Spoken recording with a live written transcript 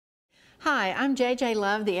Hi, I'm JJ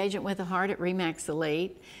Love, the agent with a heart at RE/MAX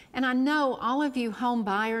Elite, and I know all of you home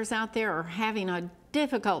buyers out there are having a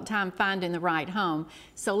difficult time finding the right home,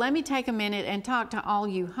 so let me take a minute and talk to all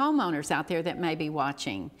you homeowners out there that may be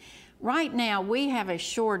watching. Right now, we have a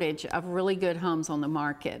shortage of really good homes on the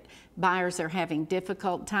market. Buyers are having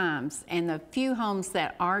difficult times, and the few homes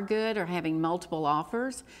that are good are having multiple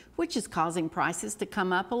offers, which is causing prices to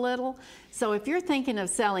come up a little. So if you're thinking of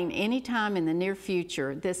selling anytime in the near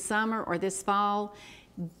future, this summer or this fall,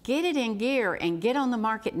 get it in gear and get on the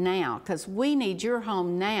market now, because we need your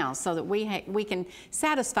home now so that we can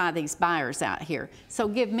satisfy these buyers out here. So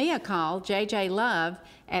give me a call, JJ Love,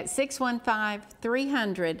 at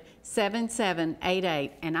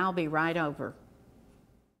 615-300-7788, and I'll be right over.